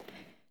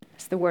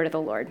the word of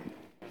the Lord.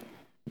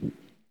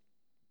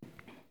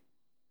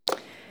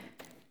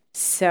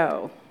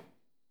 So,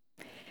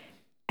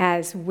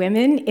 as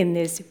women in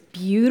this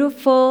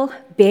beautiful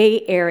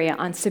Bay Area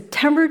on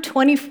September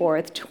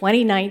 24th,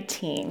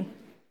 2019,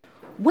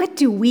 what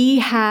do we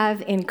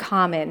have in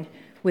common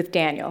with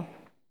Daniel?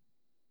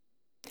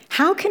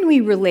 How can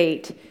we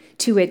relate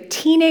to a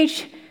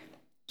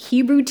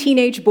Hebrew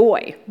teenage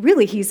boy,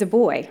 really he's a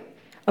boy,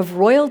 of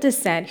royal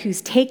descent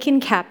who's taken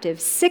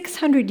captive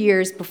 600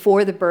 years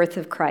before the birth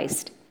of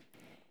Christ?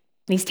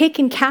 And he's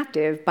taken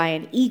captive by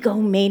an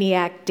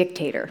egomaniac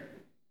dictator.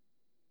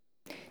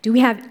 Do we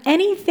have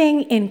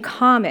anything in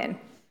common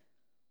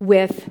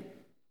with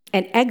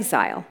an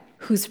exile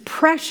who's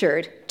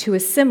pressured to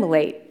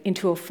assimilate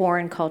into a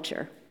foreign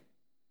culture?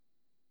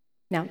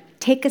 Now,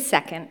 take a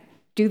second,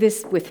 do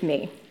this with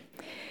me,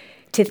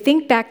 to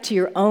think back to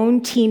your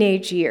own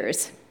teenage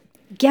years.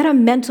 Get a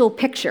mental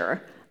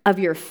picture of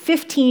your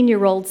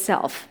 15-year-old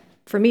self.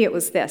 For me, it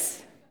was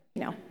this,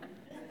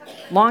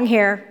 long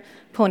hair,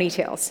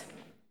 ponytails.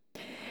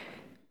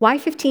 Why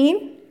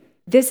 15?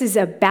 This is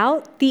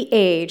about the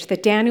age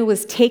that Daniel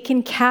was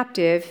taken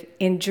captive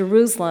in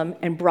Jerusalem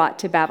and brought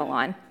to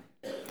Babylon.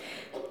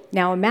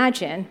 Now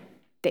imagine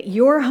that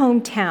your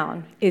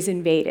hometown is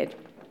invaded,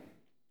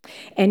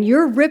 and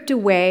you're ripped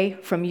away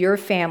from your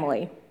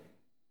family,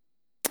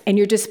 and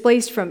you're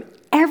displaced from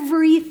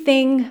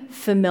everything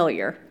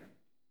familiar.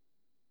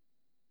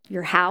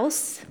 Your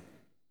house,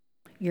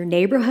 your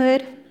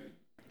neighborhood,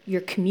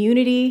 your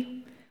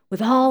community,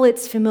 with all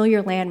its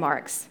familiar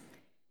landmarks.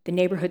 The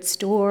neighborhood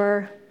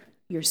store,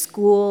 your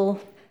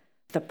school,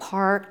 the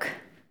park,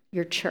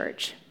 your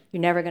church.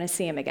 You're never going to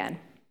see them again.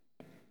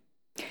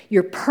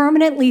 You're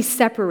permanently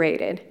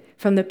separated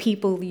from the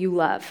people you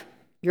love,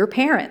 your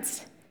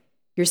parents,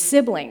 your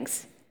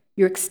siblings,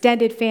 your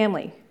extended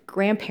family,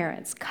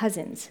 grandparents,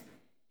 cousins.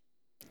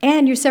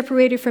 And you're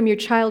separated from your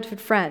childhood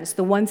friends,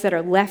 the ones that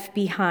are left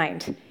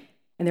behind.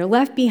 And they're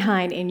left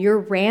behind in your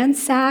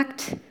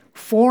ransacked,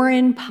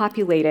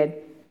 foreign-populated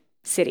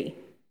city.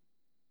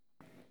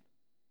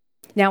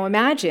 Now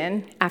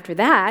imagine, after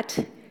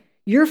that,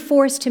 you're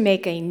forced to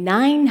make a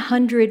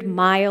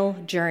 900-mile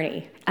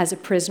journey as a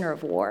prisoner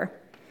of war.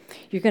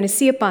 You're going to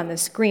see up on the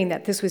screen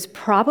that this was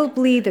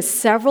probably the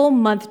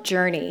several-month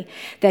journey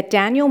that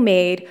Daniel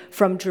made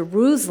from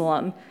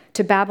Jerusalem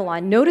to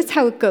Babylon. Notice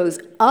how it goes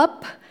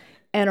up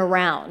and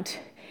around.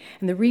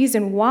 And the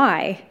reason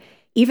why,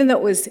 even though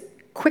it was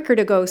quicker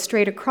to go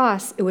straight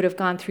across, it would have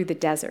gone through the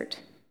desert.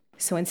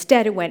 So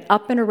instead, it went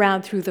up and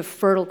around through the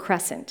Fertile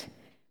Crescent.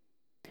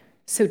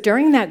 So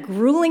during that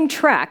grueling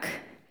trek,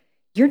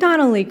 you're not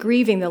only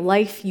grieving the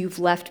life you've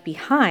left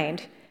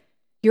behind,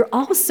 you're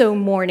also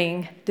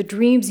mourning the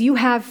dreams you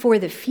have for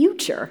the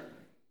future.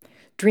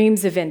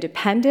 Dreams of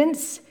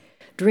independence,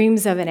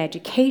 dreams of an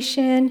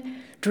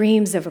education,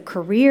 dreams of a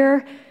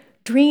career,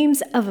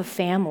 dreams of a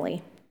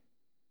family.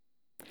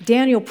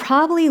 Daniel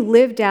probably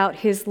lived out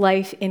his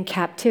life in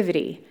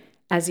captivity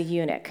as a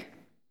eunuch.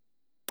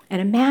 And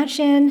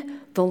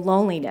imagine the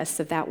loneliness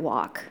of that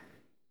walk,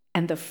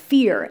 and the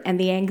fear and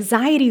the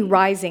anxiety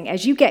rising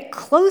as you get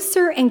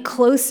closer and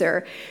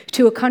closer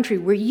to a country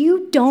where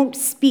you don't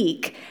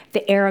speak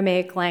the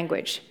Aramaic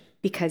language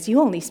because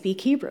you only speak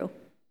Hebrew.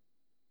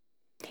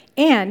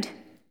 And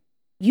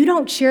you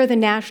don't share the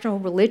national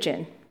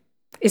religion.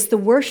 It's the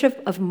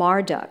worship of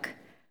Marduk,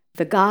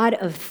 the god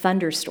of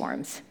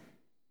thunderstorms.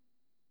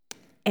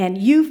 And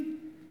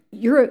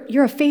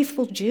you're a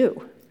faithful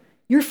Jew.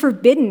 You're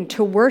forbidden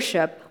to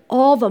worship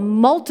all the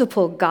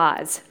multiple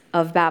gods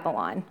of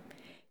Babylon,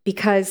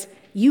 because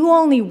you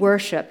only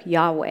worship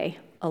Yahweh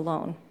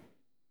alone.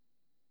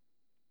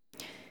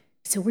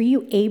 So were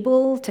you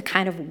able to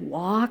kind of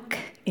walk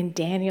in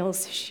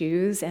Daniel's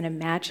shoes and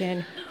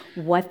imagine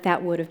what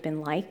that would have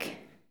been like?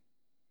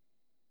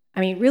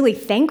 I mean, really,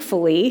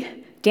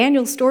 thankfully,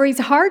 Daniel's story is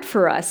hard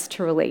for us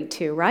to relate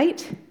to,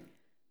 right?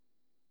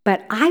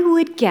 But I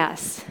would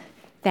guess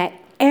that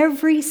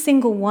every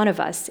single one of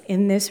us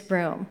in this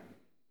room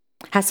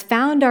has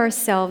found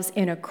ourselves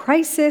in a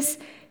crisis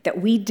that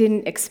we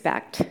didn't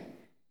expect,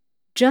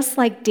 just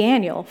like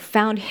Daniel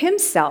found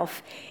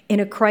himself in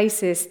a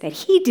crisis that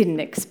he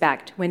didn't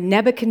expect when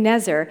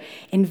Nebuchadnezzar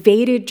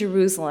invaded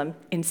Jerusalem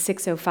in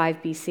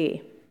 605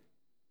 BC.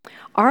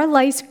 Our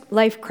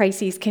life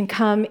crises can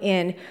come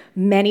in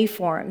many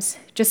forms.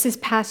 Just this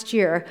past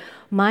year,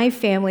 my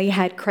family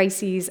had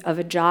crises of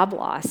a job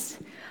loss,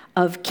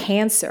 of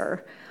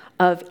cancer,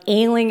 of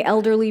ailing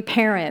elderly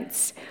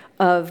parents,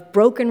 of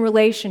broken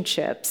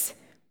relationships.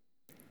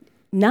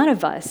 None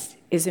of us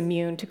is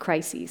immune to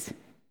crises.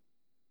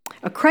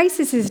 A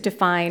crisis is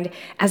defined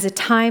as a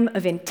time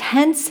of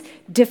intense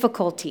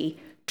difficulty,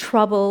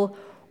 trouble,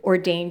 or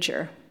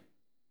danger.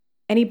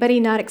 Anybody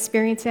not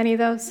experience any of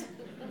those?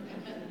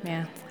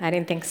 Yeah, I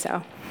didn't think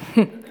so.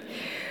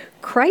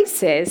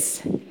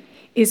 Crisis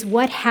is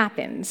what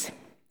happens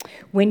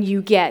when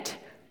you get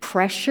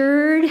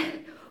pressured,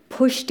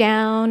 pushed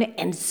down,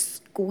 and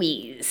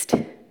squeezed.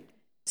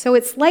 So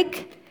it's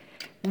like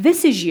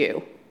this is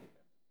you.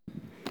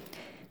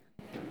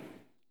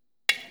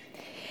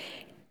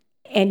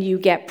 and you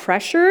get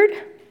pressured,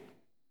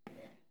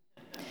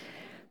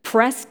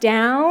 pressed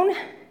down,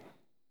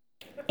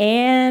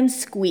 and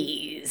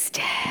squeezed.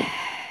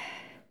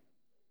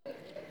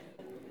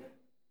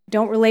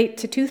 Don't relate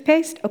to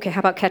toothpaste? Okay, how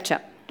about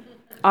ketchup?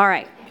 All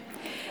right.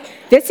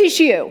 This is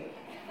you.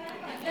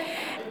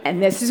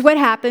 And this is what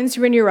happens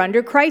when you're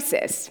under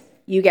crisis.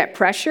 You get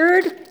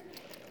pressured.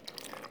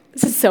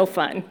 This is so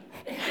fun.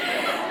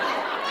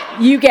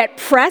 You get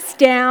pressed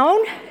down,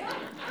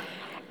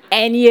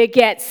 and you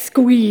get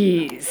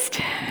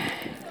squeezed.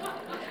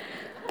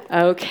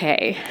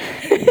 Okay.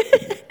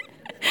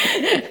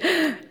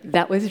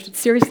 That was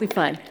seriously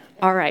fun.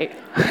 All right.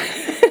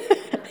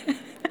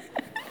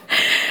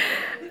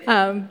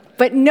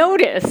 But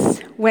notice,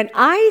 when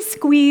I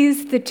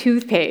squeezed the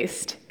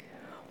toothpaste,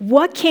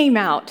 what came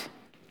out?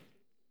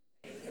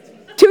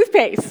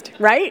 Toothpaste,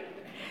 right?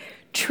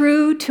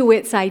 True to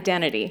its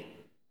identity.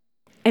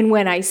 And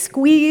when I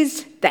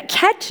squeezed the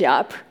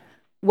ketchup,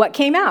 what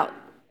came out?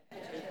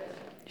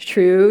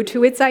 True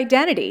to its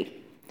identity.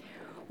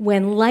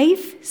 When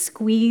life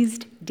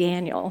squeezed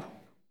Daniel,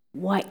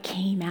 what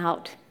came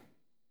out?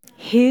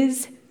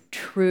 His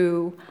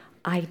true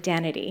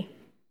identity.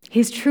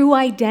 His true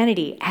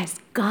identity as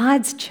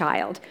God's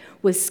child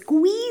was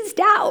squeezed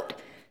out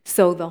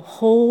so the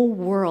whole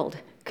world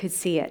could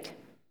see it.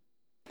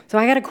 So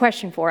I got a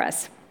question for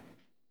us.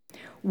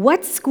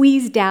 What's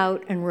squeezed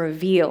out and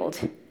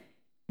revealed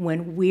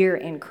when we're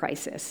in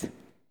crisis?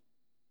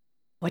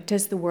 What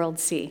does the world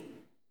see?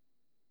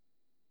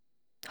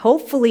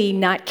 Hopefully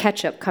not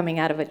ketchup coming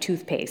out of a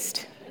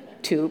toothpaste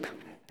tube.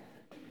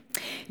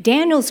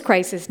 Daniel's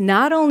crisis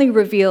not only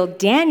revealed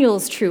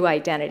Daniel's true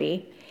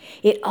identity,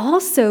 it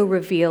also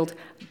revealed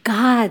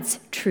God's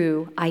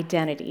true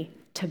identity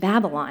to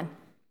Babylon.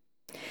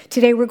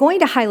 Today, we're going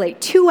to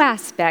highlight two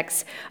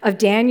aspects of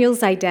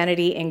Daniel's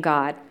identity in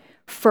God.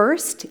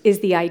 First is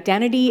the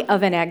identity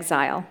of an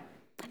exile,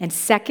 and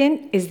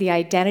second is the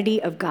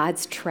identity of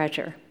God's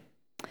treasure.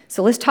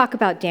 So let's talk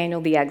about Daniel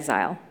the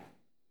exile.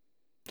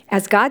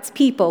 As God's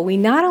people, we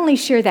not only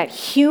share that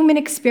human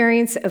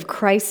experience of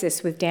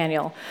crisis with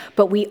Daniel,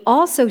 but we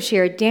also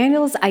share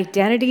Daniel's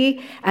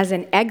identity as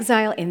an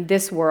exile in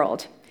this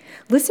world.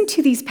 Listen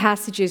to these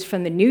passages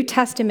from the New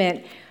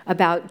Testament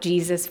about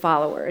Jesus'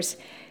 followers.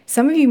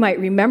 Some of you might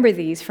remember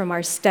these from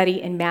our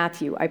study in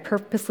Matthew. I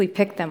purposely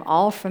picked them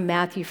all from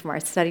Matthew from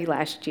our study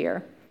last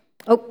year.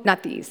 Oh,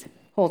 not these.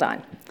 Hold on.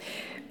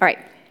 All right,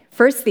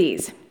 first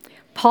these.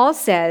 Paul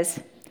says,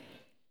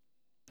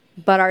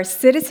 "But our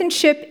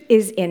citizenship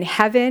is in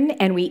heaven,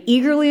 and we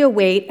eagerly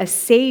await a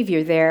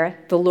Savior there,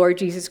 the Lord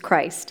Jesus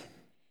Christ."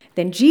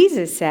 Then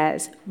Jesus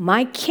says,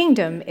 "My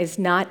kingdom is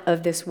not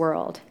of this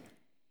world."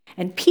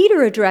 And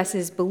Peter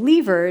addresses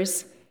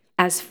believers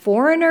as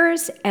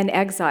foreigners and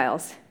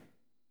exiles.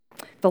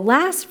 The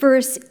last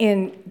verse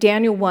in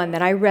Daniel 1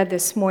 that I read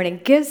this morning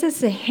gives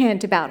us a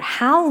hint about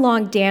how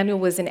long Daniel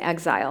was in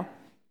exile.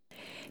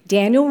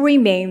 Daniel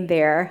remained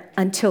there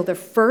until the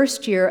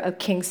first year of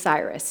King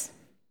Cyrus.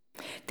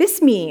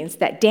 This means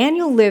that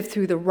Daniel lived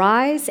through the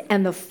rise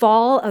and the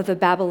fall of the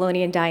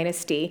Babylonian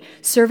dynasty,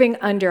 serving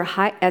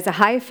as a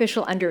high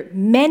official under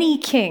many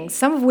kings,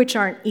 some of which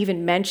aren't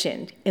even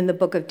mentioned in the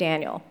book of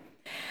Daniel.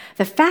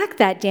 The fact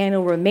that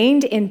Daniel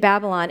remained in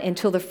Babylon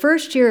until the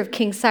first year of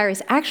King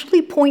Cyrus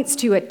actually points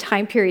to a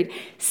time period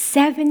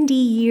 70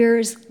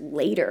 years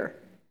later.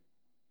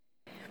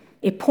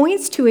 It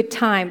points to a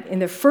time in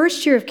the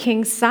first year of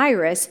King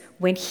Cyrus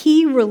when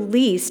he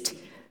released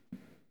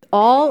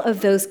all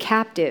of those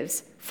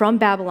captives from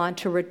Babylon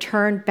to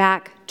return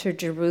back to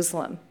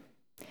Jerusalem.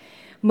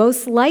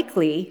 Most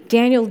likely,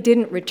 Daniel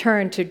didn't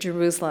return to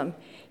Jerusalem.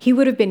 He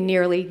would have been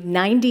nearly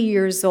 90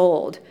 years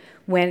old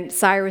when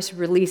Cyrus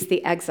released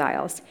the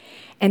exiles.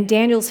 And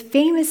Daniel's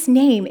famous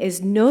name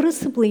is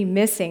noticeably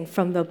missing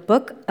from the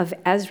book of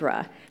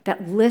Ezra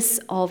that lists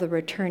all the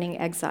returning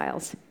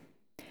exiles.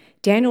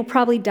 Daniel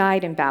probably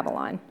died in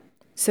Babylon,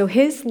 so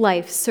his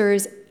life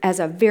serves as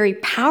a very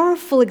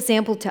powerful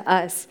example to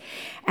us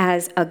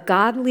as a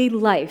godly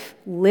life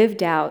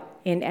lived out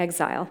in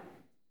exile.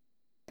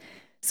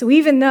 So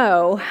even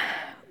though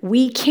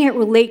we can't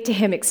relate to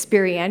him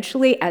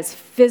experientially as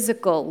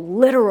physical,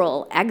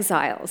 literal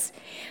exiles,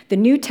 the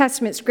New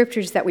Testament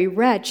scriptures that we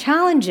read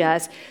challenge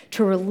us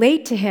to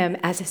relate to him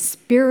as a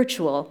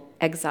spiritual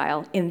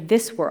exile in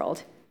this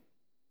world.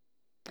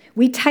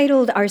 We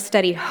titled our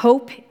study,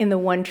 "Hope in the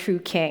One True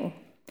King,"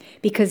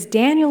 because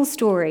Daniel's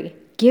story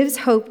gives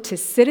hope to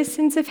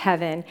citizens of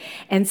heaven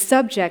and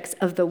subjects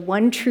of the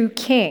one true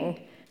King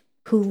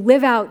who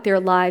live out their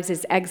lives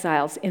as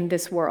exiles in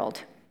this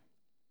world.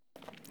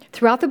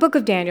 Throughout the book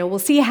of Daniel, we'll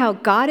see how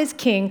God as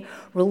King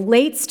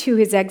relates to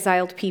his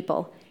exiled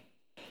people.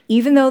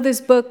 Even though this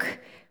book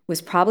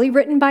was probably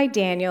written by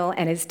Daniel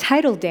and is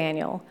titled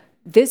Daniel,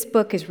 this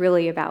book is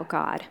really about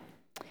God.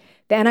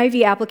 The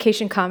NIV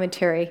application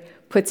commentary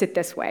puts it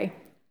this way: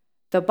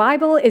 the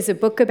Bible is a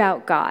book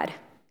about God,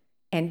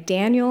 and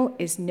Daniel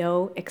is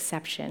no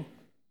exception.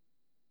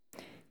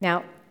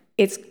 Now,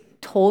 it's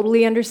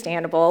totally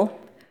understandable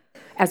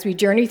as we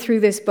journey through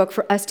this book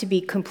for us to be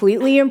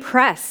completely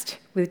impressed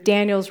with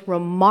Daniel's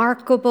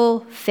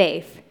remarkable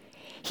faith.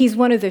 He's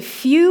one of the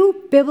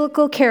few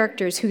biblical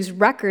characters whose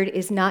record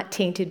is not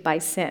tainted by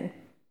sin.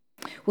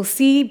 We'll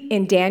see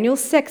in Daniel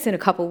 6 in a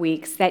couple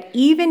weeks that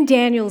even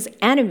Daniel's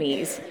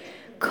enemies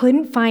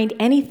couldn't find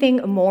anything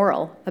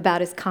immoral about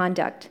his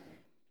conduct.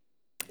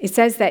 It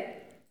says that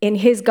in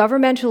his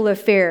governmental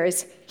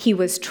affairs, he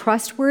was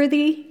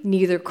trustworthy,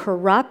 neither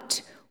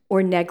corrupt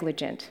or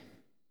negligent.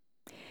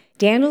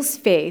 Daniel's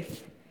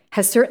faith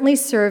has certainly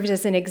served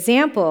as an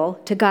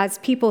example to God's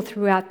people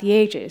throughout the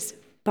ages.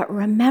 But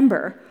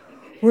remember,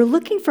 we're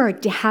looking for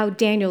how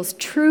Daniel's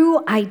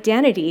true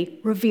identity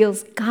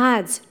reveals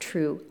God's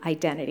true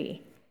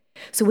identity.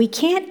 So we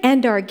can't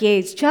end our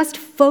gaze just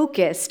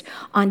focused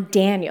on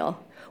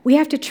Daniel. We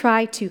have to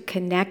try to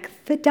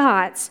connect the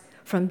dots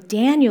from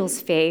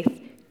Daniel's faith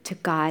to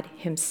God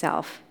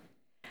himself.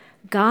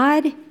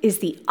 God is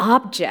the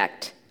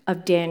object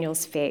of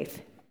Daniel's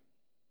faith.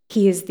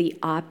 He is the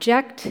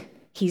object,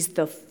 he's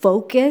the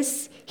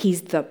focus,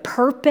 he's the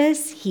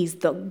purpose, he's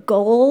the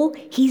goal,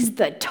 he's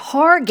the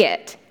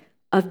target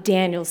of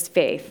Daniel's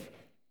faith,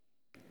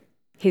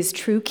 his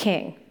true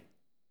king.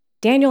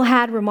 Daniel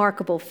had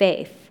remarkable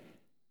faith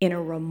in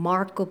a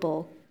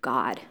remarkable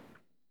God.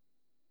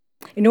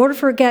 In order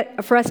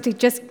for us to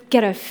just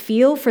get a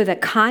feel for the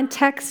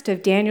context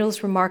of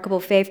Daniel's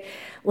remarkable faith,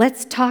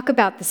 let's talk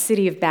about the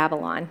city of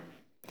Babylon.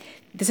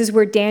 This is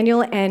where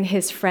Daniel and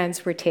his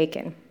friends were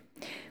taken.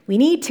 We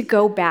need to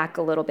go back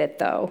a little bit,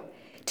 though,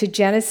 to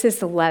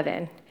Genesis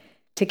 11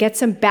 to get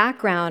some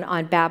background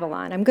on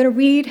Babylon. I'm going to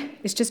read,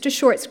 it's just a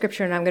short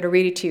scripture, and I'm going to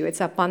read it to you.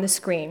 It's up on the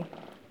screen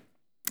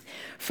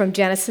from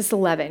Genesis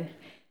 11.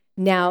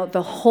 Now,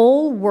 the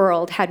whole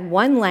world had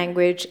one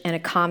language and a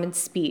common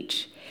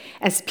speech.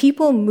 As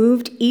people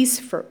moved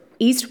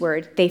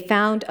eastward, they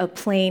found a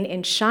plain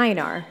in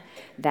Shinar,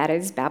 that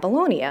is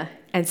Babylonia,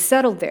 and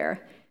settled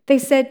there. They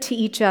said to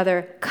each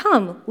other,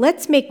 "Come,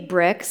 let's make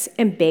bricks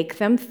and bake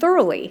them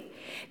thoroughly."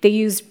 They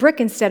used brick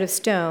instead of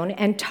stone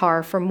and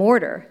tar for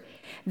mortar.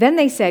 Then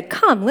they said,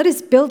 "Come, let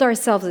us build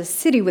ourselves a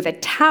city with a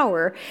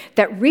tower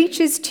that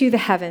reaches to the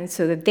heavens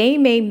so that they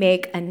may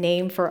make a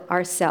name for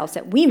ourselves,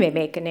 that we may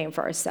make a name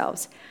for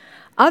ourselves.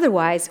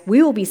 Otherwise,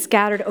 we will be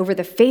scattered over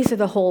the face of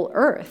the whole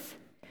earth."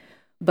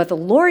 But the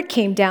Lord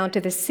came down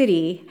to the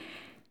city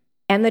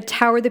and the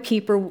tower the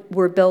people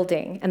were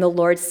building, and the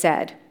Lord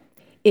said,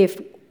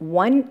 if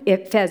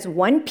as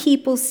one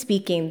people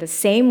speaking the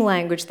same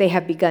language they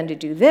have begun to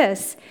do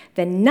this,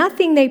 then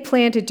nothing they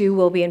plan to do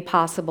will be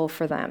impossible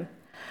for them.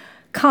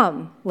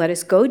 Come, let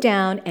us go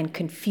down and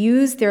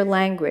confuse their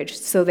language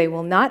so they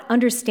will not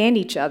understand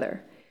each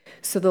other.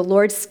 So the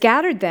Lord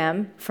scattered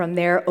them from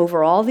there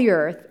over all the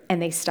earth, and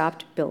they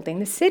stopped building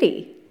the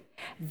city.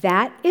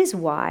 That is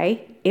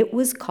why it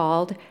was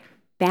called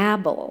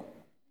Babel.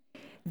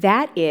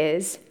 That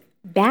is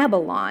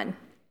Babylon.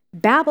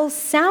 Babel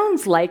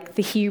sounds like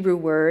the Hebrew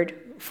word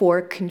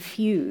for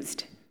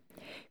confused,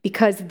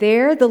 because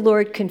there the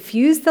Lord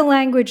confused the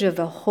language of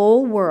the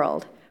whole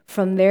world.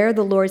 From there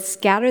the Lord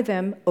scattered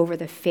them over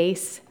the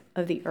face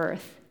of the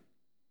earth.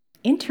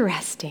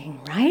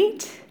 Interesting,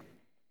 right?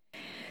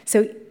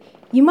 So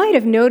you might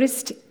have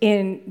noticed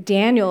in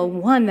Daniel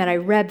 1 that I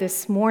read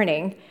this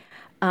morning,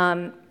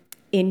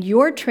 in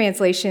your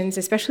translations,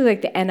 especially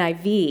like the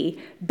NIV,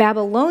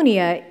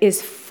 Babylonia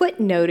is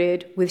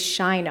footnoted with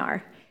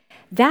Shinar.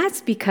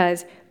 That's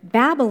because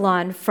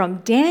Babylon from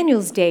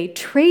Daniel's day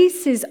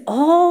traces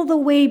all the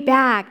way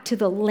back to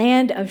the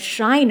land of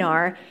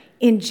Shinar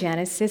in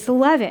Genesis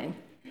 11.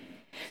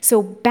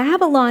 So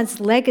Babylon's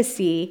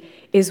legacy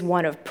is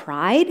one of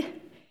pride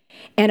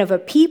and of a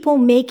people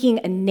making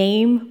a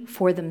name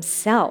for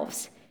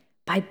themselves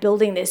by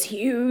building this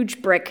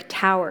huge brick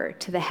tower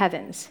to the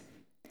heavens.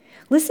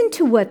 Listen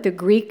to what the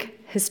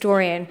Greek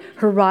historian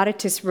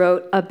Herodotus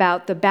wrote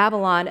about the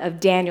Babylon of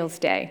Daniel's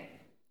day.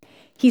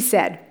 He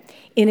said,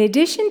 "In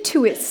addition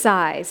to its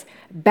size,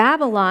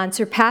 Babylon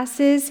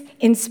surpasses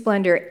in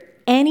splendor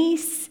any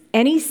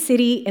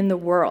city in the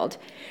world."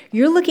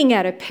 You're looking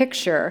at a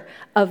picture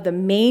of the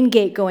main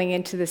gate going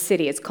into the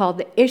city. It's called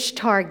the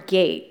Ishtar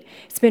Gate.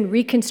 It's been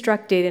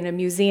reconstructed in a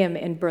museum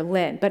in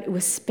Berlin, but it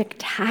was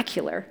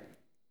spectacular.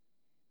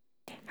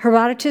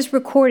 Herodotus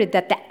recorded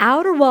that the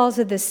outer walls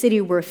of the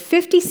city were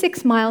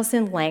 56 miles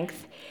in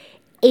length,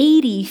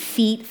 80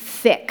 feet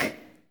thick,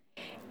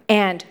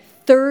 and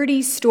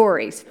 30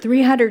 stories,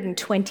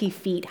 320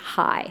 feet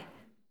high.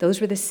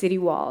 Those were the city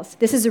walls.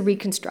 This is a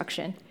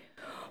reconstruction.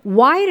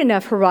 Wide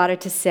enough,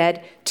 Herodotus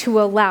said, to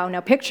allow,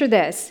 now picture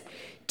this,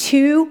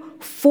 2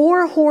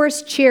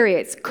 4-horse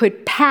chariots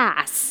could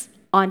pass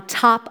on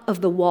top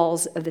of the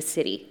walls of the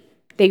city.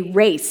 They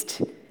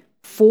raced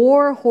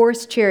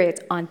 4-horse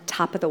chariots on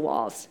top of the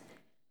walls.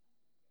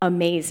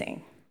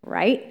 Amazing,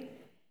 right?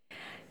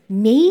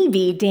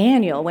 Maybe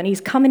Daniel, when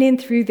he's coming in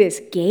through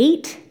this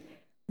gate,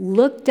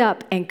 looked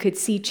up and could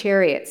see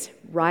chariots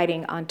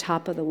riding on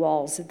top of the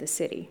walls of the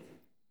city.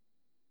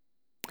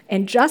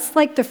 And just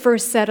like the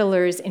first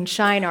settlers in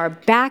Shinar,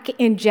 back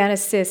in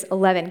Genesis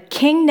 11,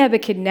 King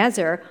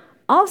Nebuchadnezzar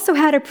also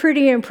had a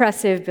pretty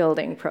impressive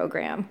building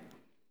program.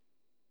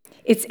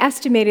 It's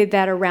estimated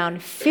that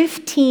around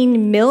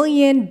 15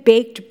 million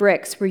baked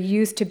bricks were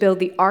used to build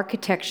the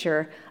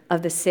architecture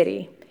of the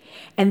city.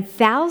 And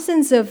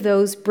thousands of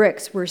those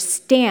bricks were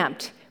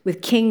stamped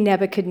with King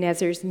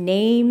Nebuchadnezzar's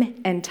name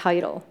and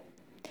title.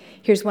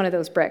 Here's one of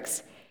those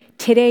bricks.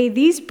 Today,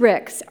 these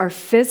bricks are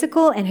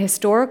physical and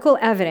historical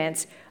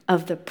evidence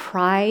of the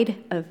pride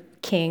of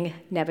King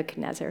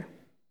Nebuchadnezzar.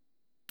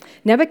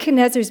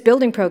 Nebuchadnezzar's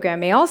building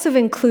program may also have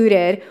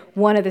included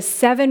one of the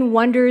 7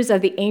 wonders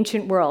of the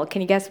ancient world.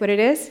 Can you guess what it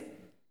is?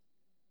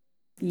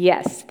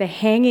 Yes, the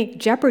hanging,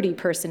 Jeopardy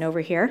person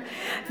over here,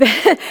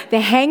 the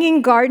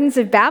Hanging Gardens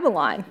of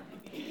Babylon.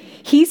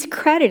 He's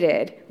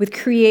credited with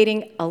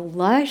creating a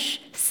lush,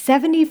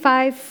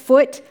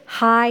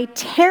 75-foot-high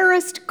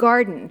terraced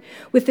garden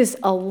with this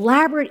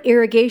elaborate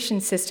irrigation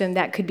system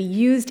that could be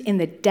used in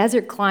the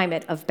desert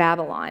climate of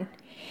Babylon.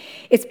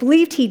 It's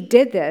believed he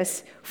did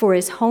this for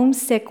his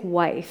homesick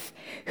wife,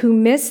 who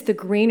missed the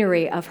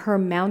greenery of her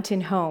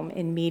mountain home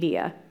in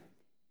Media.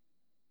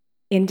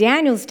 In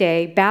Daniel's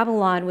day,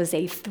 Babylon was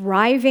a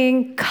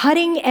thriving,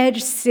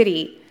 cutting-edge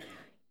city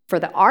for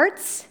the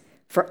arts,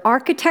 for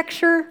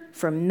architecture,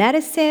 for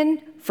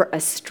medicine, for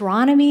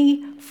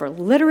astronomy, for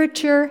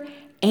literature,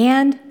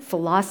 and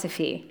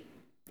philosophy.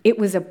 It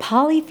was a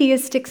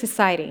polytheistic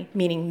society,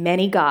 meaning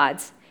many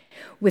gods,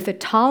 with a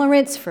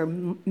tolerance for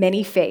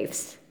many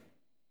faiths.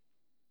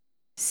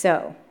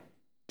 So,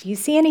 do you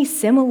see any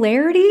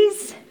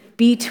similarities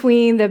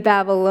between the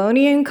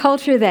Babylonian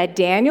culture that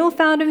Daniel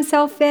found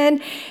himself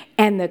in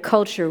and the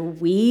culture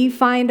we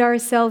find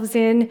ourselves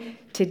in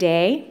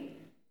today?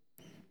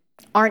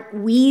 Aren't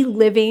we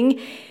living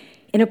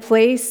in a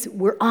place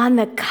we're on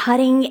the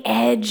cutting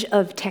edge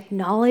of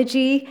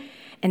technology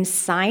and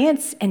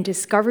science and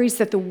discoveries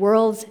that the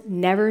world's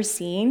never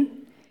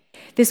seen?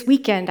 This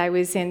weekend, I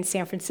was in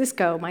San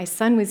Francisco. My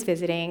son was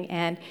visiting,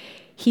 and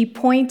he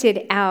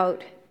pointed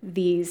out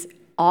these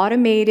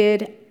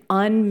automated,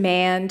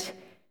 unmanned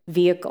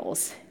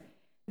vehicles.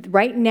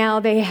 Right now,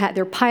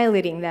 they're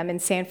piloting them in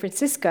San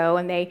Francisco,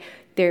 and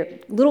they're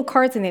little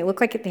cars, and they look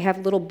like they have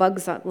little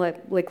bugs,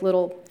 like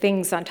little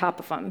things on top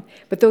of them.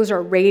 But those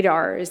are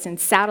radars and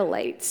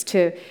satellites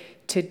to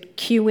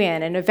cue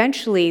in. And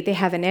eventually, they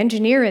have an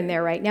engineer in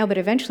there right now, but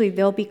eventually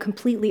they'll be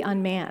completely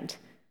unmanned.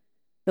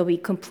 They'll be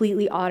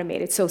completely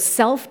automated. So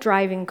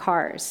self-driving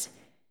cars.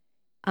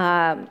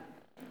 The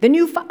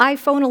new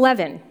iPhone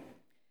 11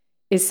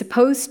 is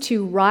supposed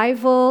to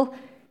rival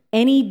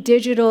any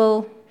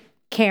digital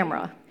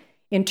camera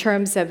in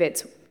terms of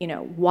its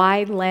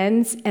wide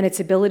lens and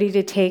its ability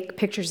to take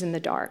pictures in the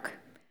dark.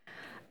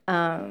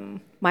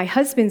 My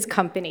husband's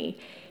company,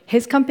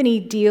 his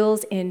company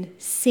deals in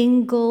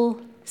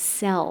single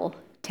cell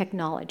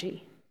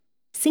technology.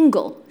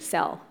 Single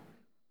cell.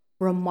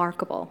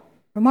 Remarkable.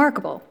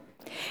 Remarkable.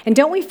 And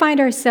don't we find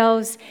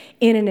ourselves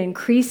in an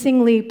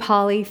increasingly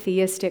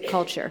polytheistic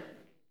culture?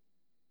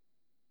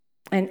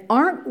 And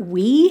aren't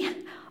we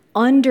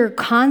under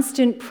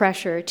constant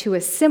pressure to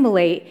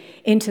assimilate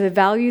into the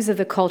values of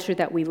the culture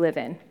that we live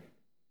in?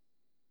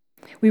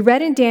 We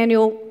read in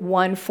Daniel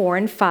 1, 4,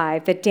 and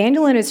 5 that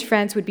Daniel and his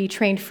friends would be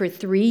trained for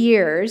 3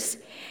 years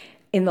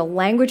in the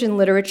language and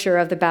literature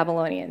of the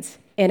Babylonians.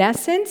 In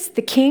essence,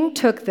 the king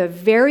took the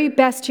very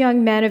best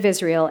young men of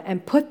Israel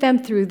and put them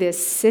through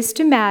this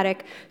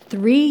systematic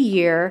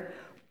 3-year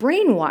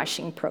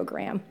brainwashing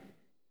program.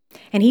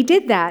 And he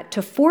did that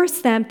to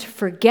force them to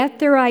forget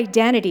their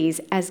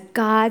identities as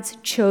God's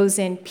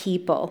chosen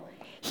people.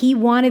 He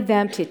wanted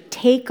them to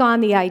take on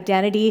the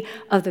identity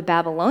of the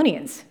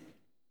Babylonians.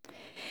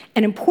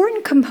 An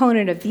important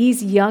component of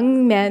these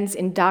young men's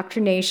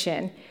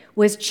indoctrination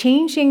was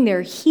changing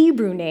their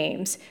Hebrew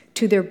names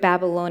to their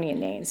Babylonian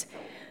names.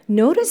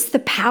 Notice the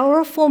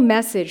powerful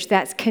message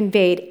that's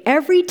conveyed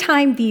every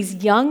time these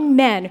young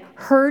men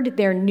heard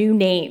their new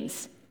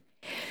names.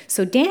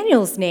 So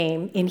Daniel's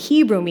name in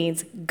Hebrew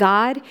means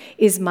God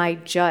is my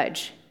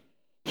judge.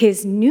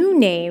 His new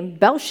name,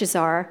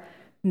 Belshazzar,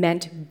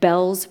 meant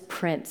Bel's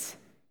prince.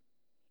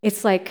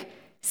 It's like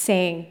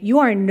saying, you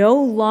are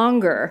no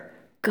longer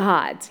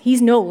God's.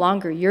 He's no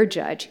longer your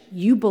judge.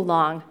 You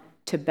belong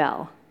to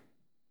Bel.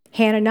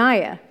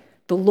 Hananiah,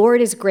 the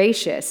Lord is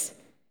gracious,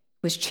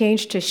 was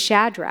changed to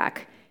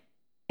Shadrach,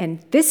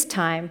 and this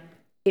time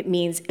it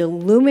means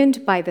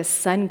illumined by the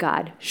sun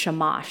god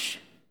Shamash.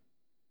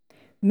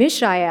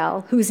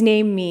 Mishael, whose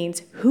name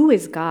means who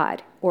is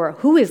God, or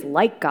who is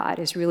like God,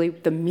 is really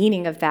the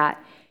meaning of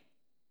that,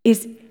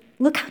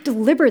 look how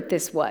deliberate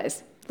this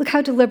was. Look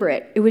how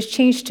deliberate. It was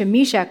changed to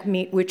Meshach,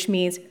 which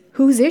means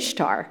who's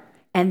Ishtar,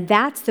 and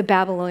that's the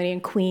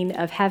Babylonian queen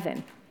of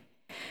heaven.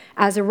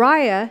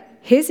 Azariah,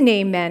 his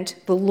name meant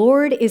the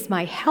Lord is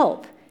my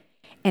help,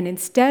 and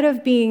instead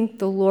of being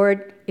the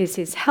Lord is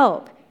his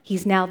help,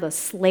 he's now the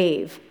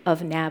slave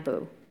of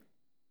Nabu.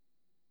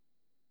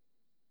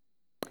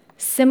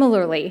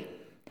 Similarly,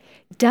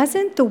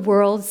 doesn't the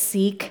world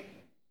seek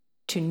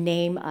to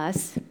name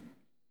us?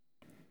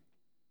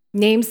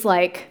 Names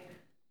like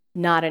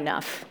not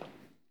enough,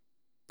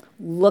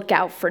 look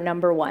out for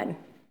number one,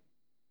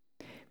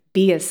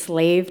 be a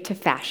slave to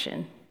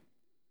fashion.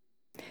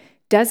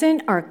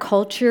 Doesn't our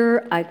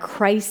culture, a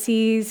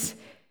crises,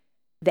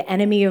 the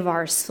enemy of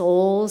our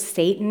souls,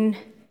 Satan,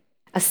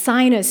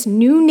 assign us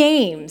new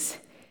names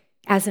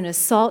as an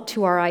assault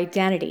to our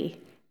identity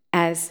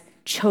as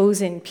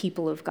chosen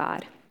people of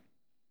God?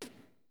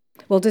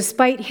 Well,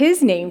 despite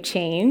his name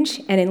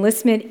change and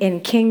enlistment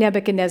in King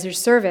Nebuchadnezzar's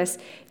service,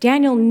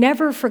 Daniel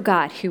never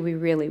forgot who he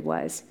really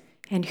was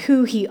and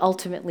who he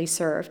ultimately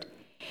served.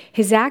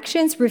 His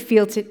actions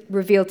revealed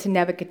to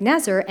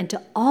Nebuchadnezzar and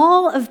to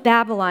all of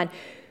Babylon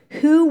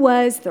who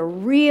was the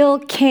real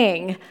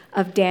king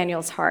of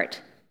Daniel's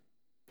heart.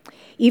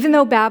 Even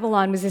though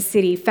Babylon was a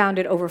city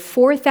founded over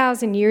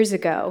 4,000 years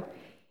ago,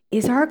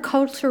 is our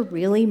culture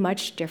really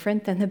much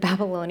different than the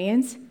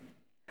Babylonians?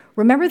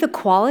 Remember the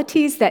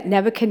qualities that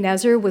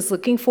Nebuchadnezzar was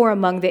looking for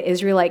among the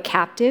Israelite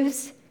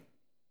captives?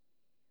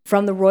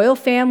 From the royal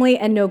family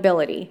and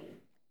nobility,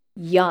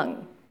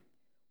 young,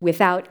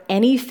 without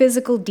any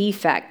physical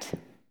defect,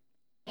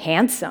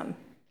 handsome,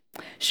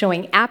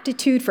 showing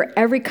aptitude for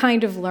every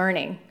kind of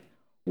learning,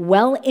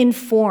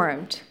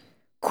 well-informed,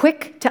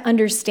 quick to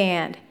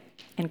understand,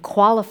 and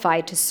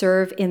qualified to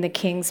serve in the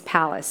king's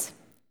palace.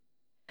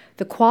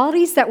 The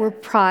qualities that were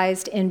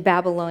prized in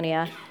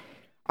Babylonia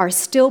are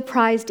still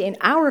prized in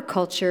our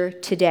culture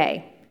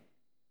today.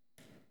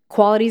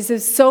 Qualities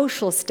of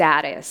social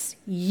status,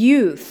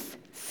 youth,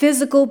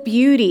 physical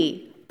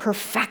beauty,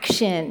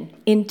 perfection,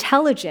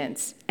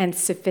 intelligence, and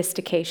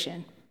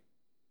sophistication.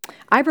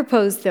 I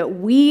propose that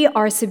we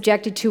are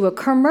subjected to a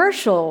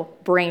commercial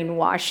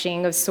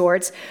brainwashing of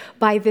sorts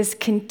by this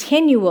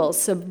continual,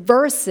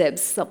 subversive,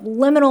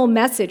 subliminal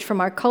message from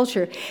our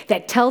culture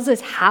that tells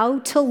us how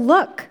to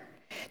look,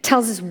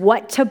 tells us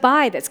what to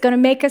buy that's going to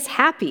make us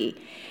happy,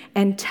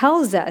 and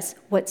tells us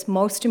what's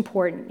most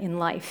important in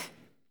life.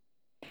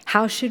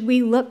 How should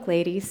we look,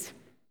 ladies?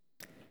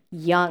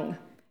 Young,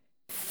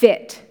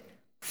 fit,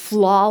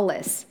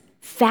 flawless,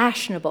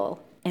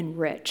 fashionable, and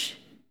rich.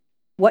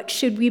 What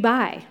should we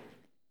buy?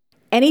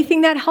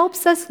 Anything that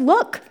helps us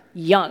look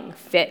young,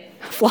 fit,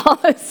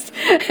 flawless,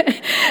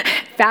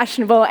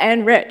 fashionable,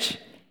 and rich.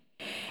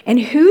 And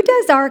who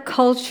does our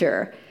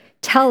culture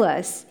tell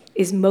us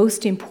is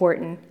most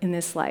important in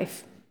this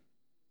life?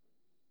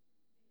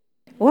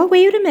 Well,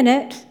 wait a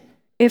minute.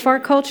 If our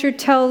culture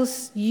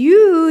tells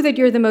you that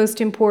you're the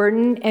most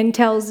important and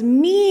tells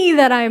me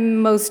that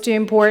I'm most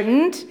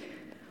important,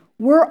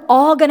 we're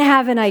all going to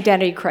have an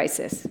identity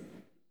crisis,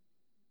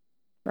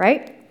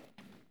 right?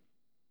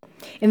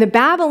 In the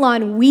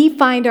Babylon we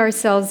find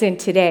ourselves in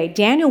today,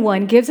 Daniel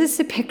 1 gives us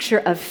a picture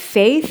of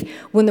faith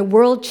when the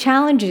world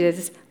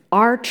challenges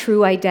our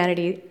true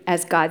identity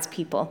as God's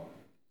people.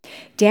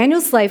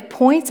 Daniel's life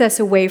points us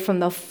away from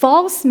the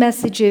false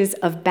messages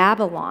of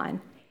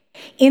Babylon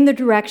in the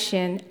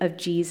direction of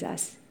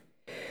Jesus,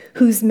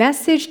 whose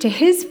message to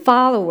his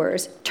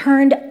followers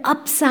turned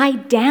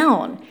upside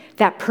down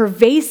that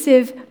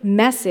pervasive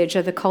message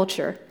of the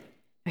culture.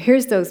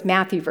 Here's those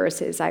Matthew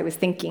verses I was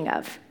thinking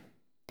of.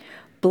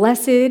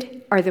 Blessed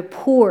are the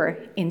poor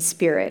in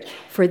spirit,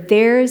 for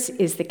theirs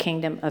is the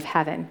kingdom of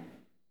heaven.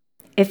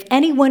 If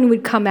anyone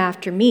would come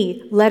after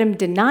me, let him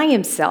deny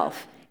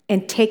himself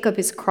and take up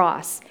his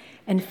cross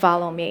and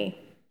follow me.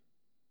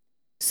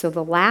 So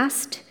the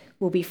last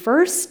will be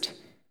first,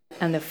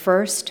 and the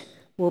first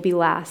will be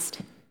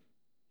last.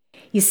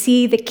 You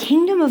see, the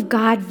kingdom of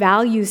God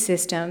value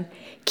system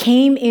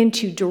came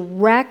into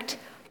direct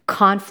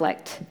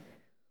conflict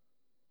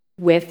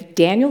with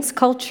Daniel's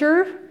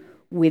culture,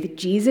 with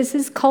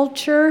Jesus's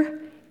culture,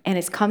 and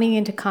is coming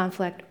into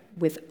conflict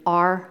with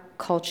our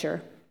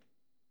culture.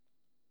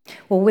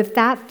 Well, with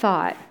that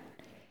thought,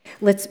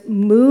 let's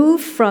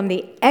move from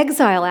the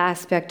exile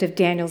aspect of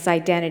Daniel's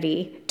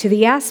identity to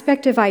the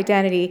aspect of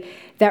identity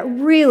that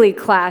really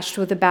clashed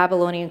with the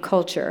Babylonian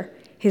culture,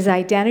 his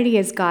identity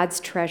as God's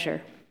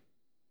treasure.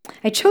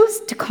 I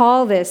chose to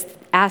call this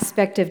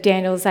aspect of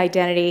Daniel's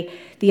identity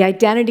the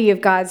identity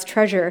of God's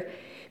treasure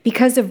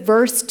because of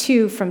verse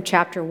 2 from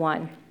chapter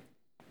 1.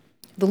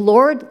 The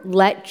Lord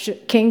let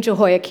King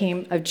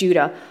Jehoiakim of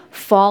Judah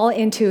fall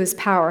into his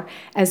power,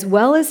 as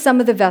well as some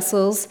of the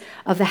vessels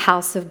of the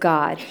house of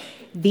God.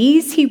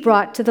 These he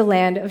brought to the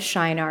land of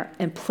Shinar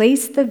and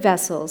placed the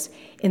vessels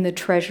in the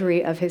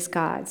treasury of his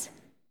gods.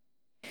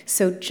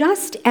 So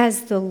just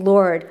as the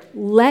Lord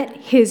let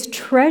his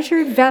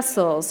treasured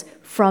vessels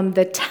from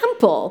the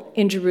temple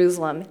in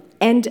Jerusalem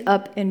end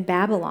up in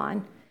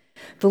Babylon,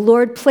 the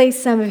Lord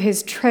placed some of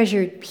his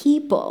treasured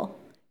people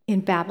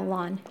in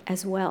Babylon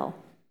as well.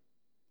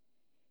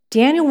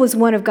 Daniel was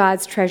one of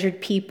God's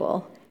treasured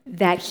people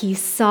that he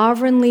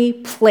sovereignly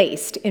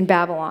placed in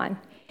Babylon.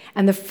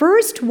 And the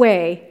first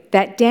way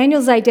that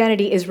Daniel's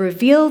identity is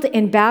revealed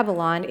in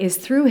Babylon is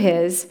through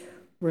his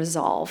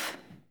resolve.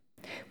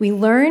 We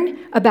learn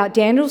about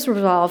Daniel's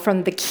resolve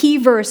from the key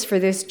verse for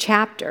this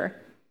chapter.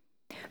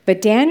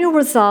 But Daniel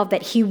resolved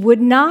that he would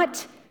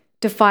not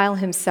defile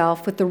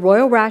himself with the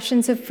royal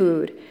rations of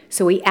food,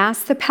 so he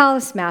asked the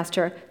palace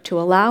master to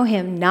allow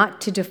him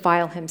not to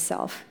defile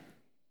himself.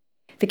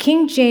 The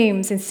King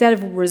James, instead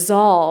of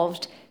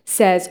resolved,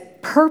 says,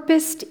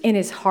 purposed in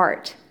his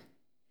heart.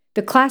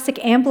 The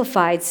Classic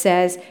Amplified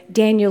says,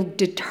 Daniel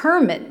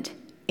determined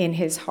in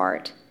his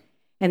heart.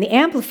 And the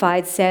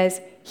Amplified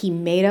says, he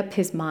made up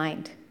his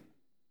mind.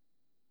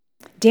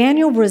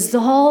 Daniel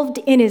resolved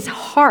in his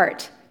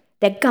heart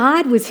that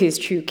God was his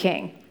true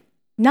king,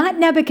 not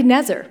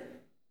Nebuchadnezzar.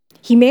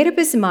 He made up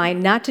his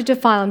mind not to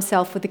defile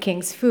himself with the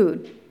king's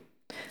food.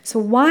 So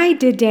why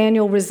did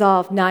Daniel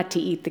resolve not to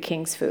eat the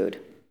king's food?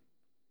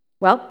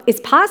 Well, it's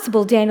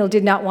possible Daniel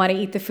did not want to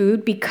eat the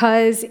food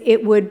because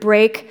it would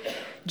break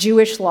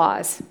Jewish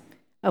laws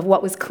of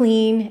what was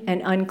clean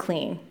and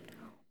unclean.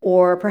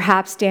 Or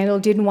perhaps Daniel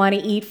didn't want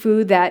to eat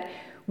food that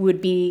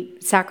would be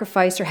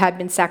sacrificed or had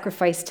been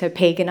sacrificed to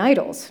pagan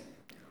idols.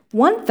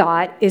 One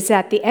thought is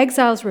that the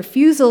exiles'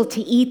 refusal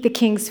to eat the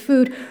king's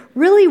food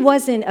really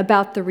wasn't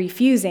about the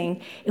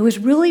refusing. It was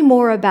really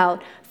more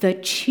about the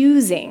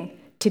choosing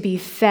to be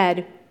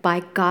fed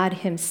by God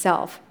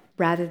himself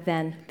rather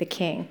than the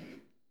king.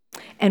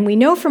 And we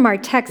know from our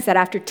text that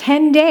after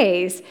 10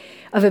 days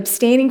of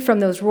abstaining from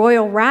those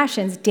royal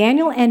rations,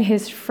 Daniel and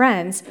his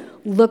friends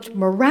looked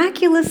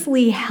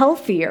miraculously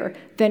healthier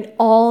than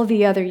all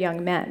the other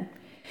young men.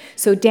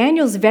 So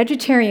Daniel's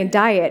vegetarian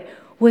diet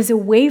was a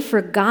way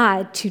for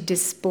God to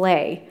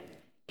display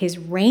his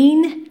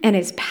reign and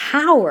his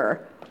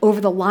power over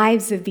the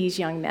lives of these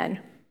young men.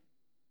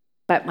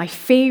 But my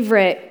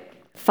favorite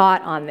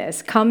thought on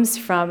this comes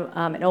from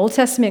an Old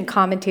Testament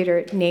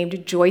commentator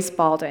named Joyce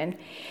Baldwin.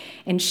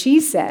 And she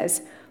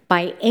says,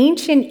 by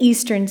ancient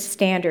Eastern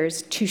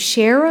standards, to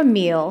share a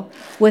meal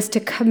was to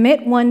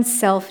commit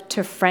oneself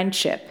to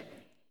friendship.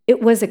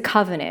 It was a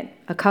covenant.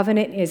 A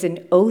covenant is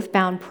an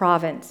oath-bound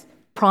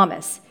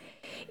promise.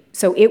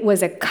 So it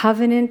was a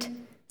covenant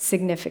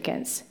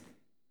significance.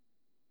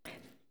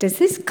 Does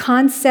this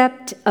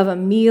concept of a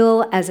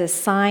meal as a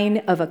sign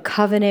of a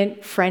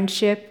covenant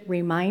friendship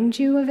remind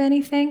you of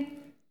anything?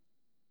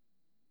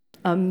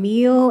 A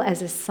meal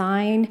as a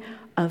sign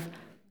of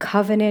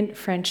covenant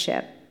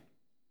friendship.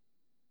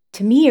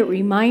 To me, it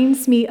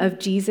reminds me of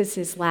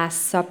Jesus'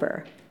 Last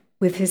Supper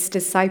with his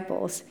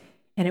disciples,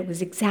 and it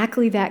was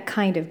exactly that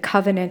kind of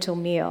covenantal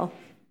meal.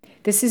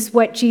 This is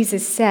what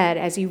Jesus said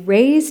as he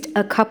raised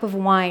a cup of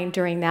wine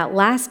during that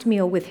last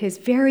meal with his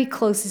very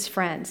closest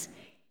friends.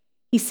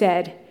 He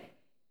said,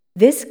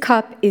 "This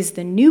cup is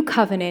the new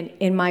covenant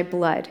in my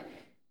blood.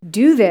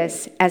 Do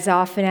this as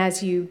often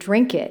as you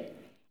drink it,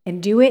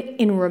 and do it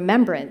in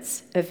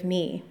remembrance of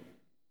me."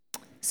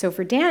 So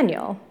for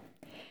Daniel,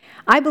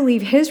 I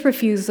believe his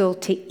refusal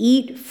to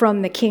eat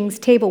from the king's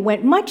table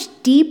went much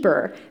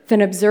deeper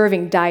than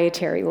observing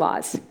dietary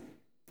laws.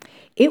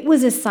 It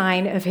was a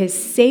sign of his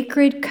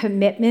sacred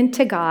commitment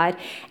to God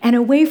and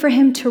a way for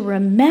him to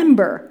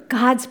remember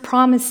God's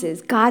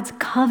promises, God's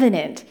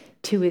covenant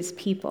to his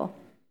people.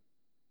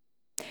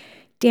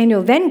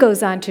 Daniel then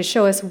goes on to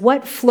show us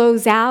what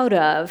flows out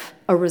of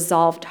a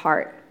resolved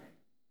heart: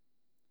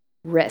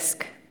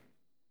 risk.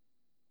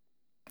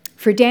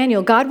 For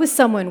Daniel, God was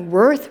someone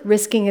worth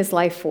risking his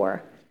life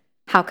for.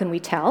 How can we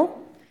tell?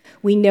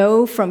 We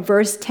know from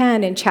verse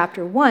 10 in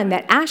chapter 1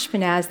 that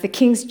Ashpenaz, the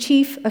king's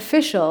chief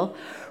official,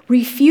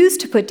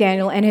 refused to put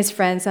Daniel and his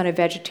friends on a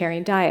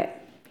vegetarian diet.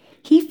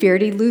 He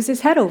feared he'd lose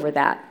his head over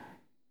that.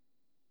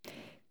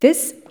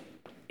 This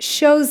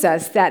shows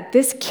us that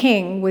this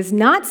king was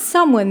not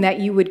someone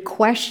that you would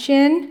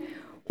question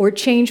or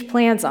change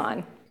plans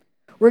on.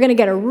 We're going to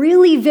get a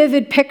really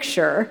vivid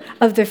picture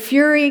of the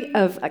fury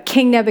of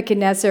King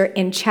Nebuchadnezzar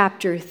in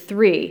chapter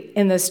 3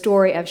 in the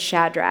story of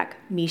Shadrach,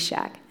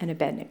 Meshach, and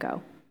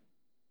Abednego.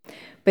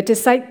 But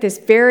despite this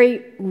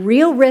very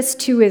real risk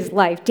to his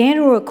life,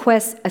 Daniel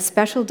requests a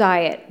special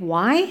diet.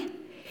 Why?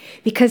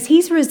 Because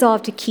he's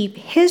resolved to keep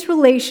his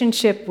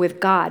relationship with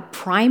God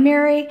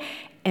primary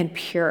and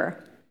pure.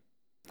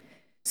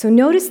 So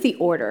notice the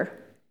order.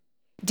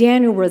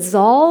 Daniel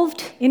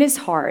resolved in his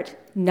heart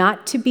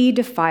not to be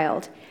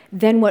defiled.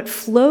 Then what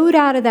flowed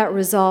out of that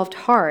resolved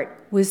heart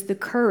was the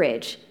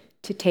courage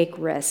to take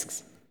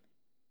risks.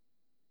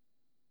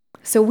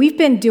 So we've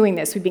been doing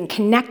this. We've been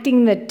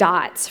connecting the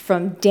dots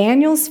from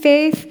Daniel's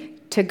faith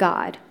to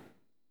God.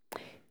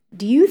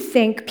 Do you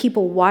think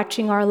people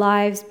watching our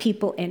lives,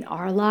 people in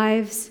our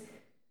lives,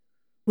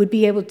 would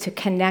be able to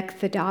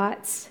connect the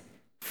dots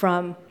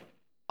from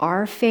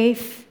our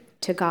faith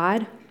to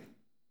God?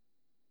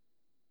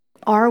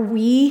 Are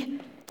we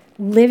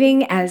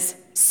living as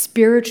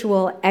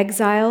spiritual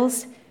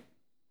exiles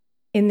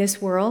in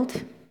this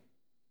world?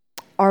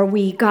 Are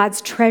we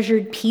God's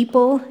treasured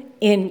people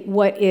in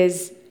what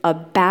is a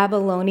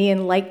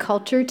Babylonian-like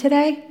culture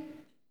today?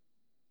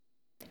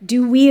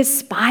 Do we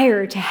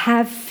aspire to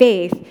have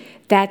faith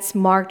that's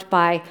marked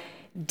by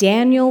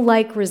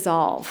Daniel-like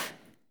resolve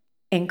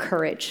and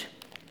courage?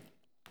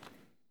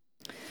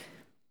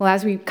 Well,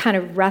 as we kind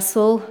of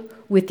wrestle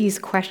with these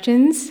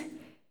questions,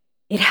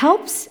 it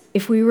helps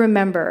if we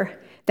remember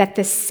that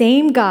the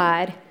same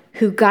God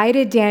who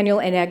guided Daniel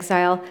in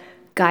exile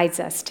guides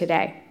us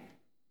today.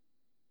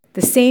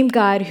 The same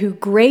God who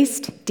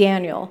graced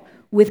Daniel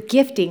with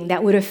gifting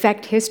that would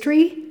affect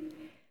history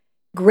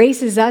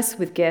graces us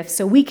with gifts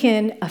so we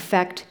can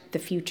affect the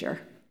future.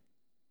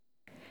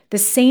 The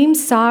same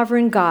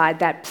sovereign God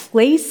that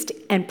placed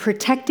and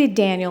protected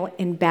Daniel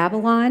in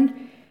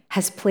Babylon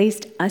has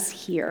placed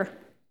us here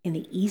in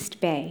the East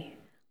Bay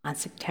on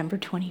September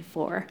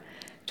 24,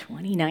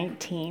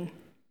 2019.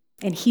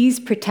 And he's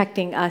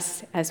protecting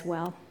us as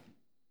well.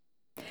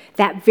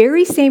 That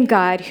very same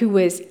God who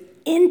was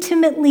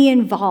intimately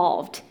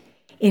involved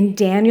in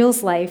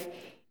Daniel's life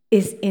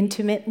is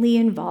intimately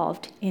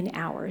involved in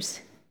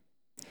ours.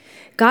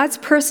 God's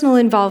personal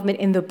involvement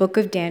in the book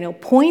of Daniel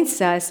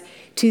points us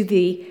to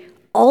the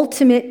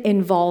ultimate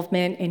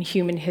involvement in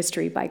human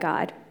history by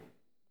God.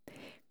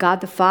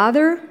 God the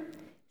Father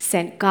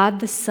sent God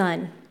the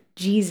Son,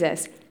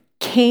 Jesus,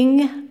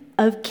 King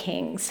of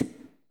Kings,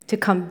 to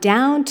come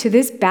down to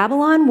this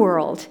Babylon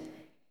world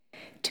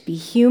to be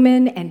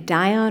human and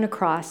die on a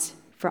cross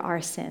for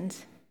our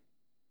sins.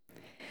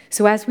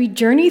 So as we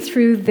journey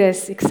through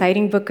this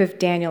exciting book of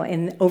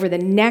Daniel over the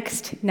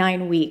next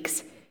 9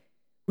 weeks,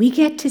 we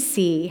get to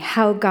see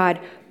how God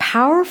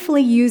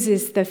powerfully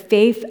uses the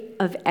faith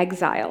of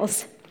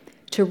exiles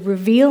to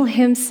reveal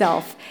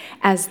himself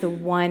as the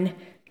one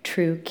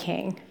true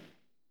king.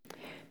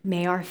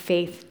 May our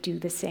faith do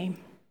the same.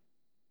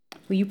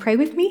 Will you pray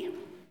with me?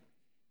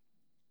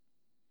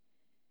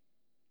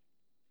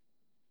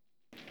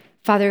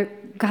 Father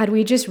God,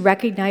 we just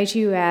recognize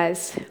you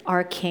as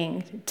our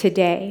King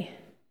today.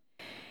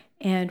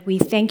 And we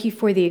thank you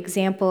for the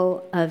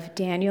example of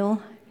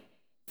Daniel.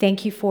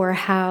 Thank you for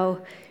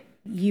how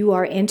you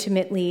are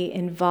intimately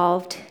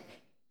involved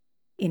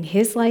in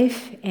his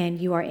life and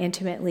you are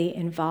intimately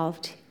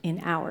involved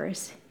in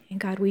ours. And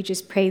God, we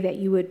just pray that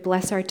you would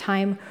bless our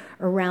time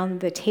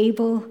around the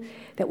table,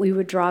 that we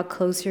would draw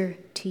closer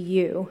to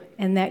you,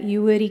 and that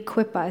you would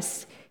equip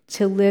us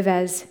to live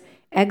as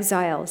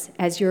exiles,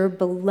 as your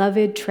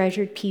beloved,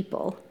 treasured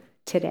people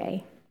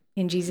today.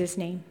 In Jesus'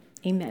 name,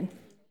 amen.